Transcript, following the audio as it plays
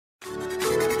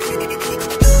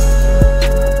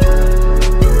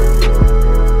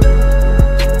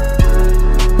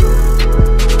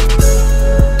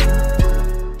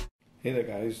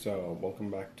guys,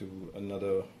 welcome back to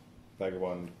another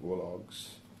Vagabond Vlogs.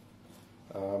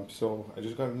 So I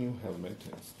just got a new helmet.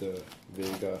 It's the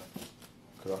Vega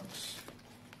Crux.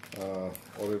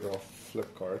 Ordered off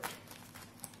Flipkart.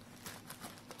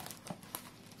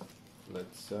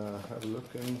 Let's have a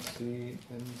look and see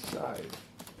inside.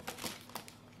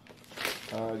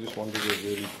 I just wanted a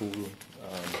really cool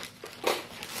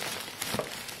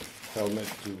helmet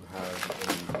to have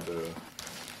in the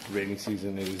rainy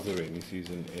season. It is the rainy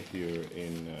season here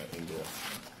in India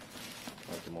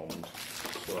at the moment,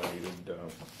 so I needed,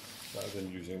 rather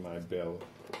than using my bell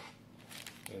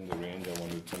in the range, I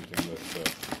wanted something with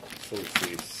full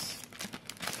face.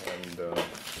 And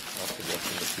after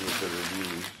watching a few of the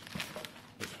reviews,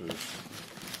 this was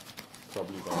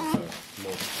probably one of the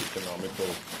most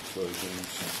economical versions,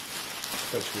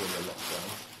 especially in the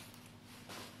lockdown.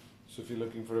 So if you're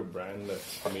looking for a brand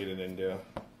that's made in India,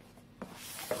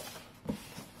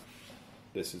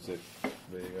 this is it.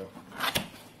 Vega.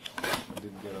 I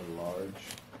did get a large,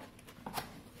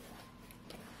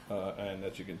 and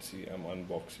as you can see, I'm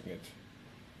unboxing it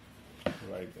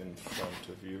right in front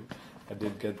of you. I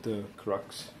did get the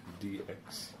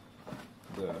Crux-DX,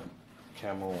 the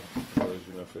Camo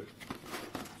version of it.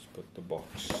 Let's put the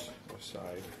box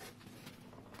aside.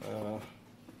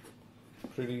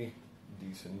 Pretty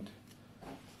decent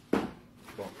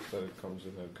box that it comes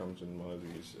in. It comes in one of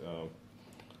these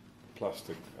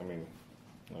plastic,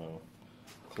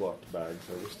 cloth bags.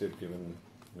 I wish they'd given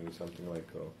me something like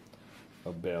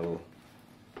a bell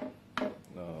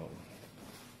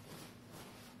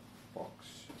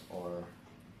box, or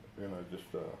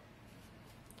just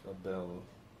a bell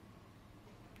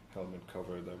helmet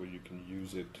cover. That way you can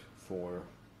use it for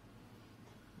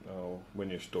when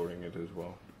you're storing it as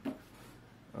well.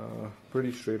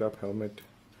 Pretty straight up helmet.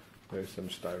 There's some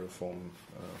styrofoam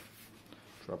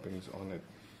droppings on it.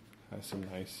 Has some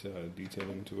nice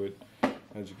detailing to it.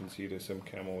 As you can see, there's some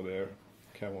camo there,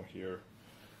 camo here.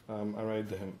 I ride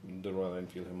the Royal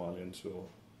Enfield Himalayan, so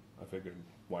I figured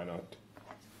why not.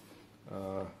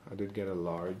 I did get a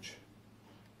large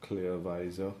clear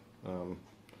visor,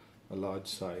 a large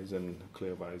size and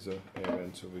clear visor, air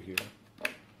vents over here,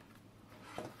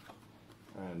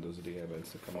 and those are the air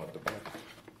vents that come out the back.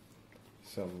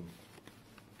 Some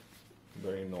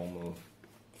very normal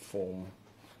foam.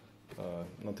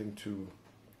 Nothing too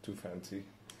fancy,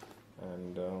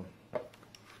 and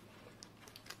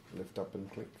lift up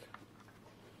and click,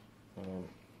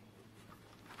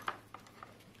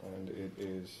 and it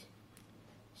is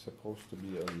supposed to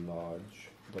be a large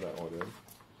that I ordered.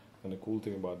 And the cool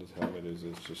thing about this helmet is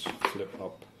it's just flip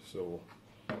up, so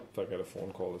if I get a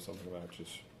phone call or something like that,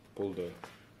 just pull the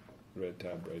red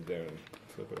tab right there and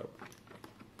flip it up,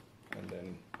 and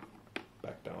then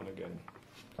back down again.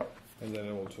 And then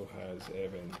it also has air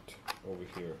vent over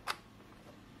here.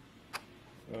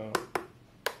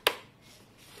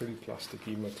 Pretty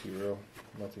plasticky material,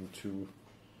 nothing too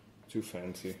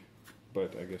fancy,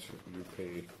 but I guess you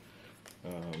pay,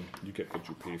 you get what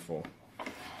you pay for.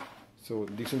 So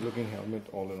decent looking helmet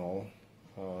all in all.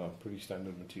 Pretty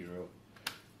standard material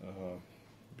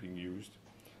being used,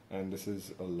 and this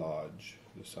is a large.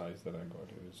 The size that I got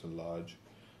here is a large,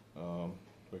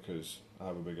 because I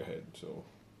have a bigger head, so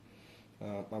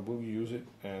I will use it,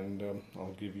 and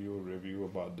I'll give you a review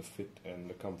about the fit and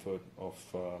the comfort of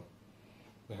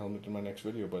the helmet in my next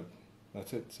video. But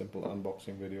that's it, simple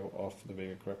unboxing video of the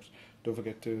Vega Crux. Don't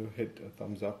forget to hit a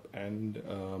thumbs up and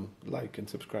like and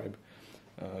subscribe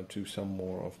to some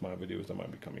more of my videos that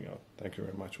might be coming out. Thank you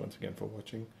very much once again for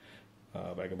watching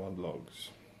Vagabond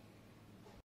Vlogs.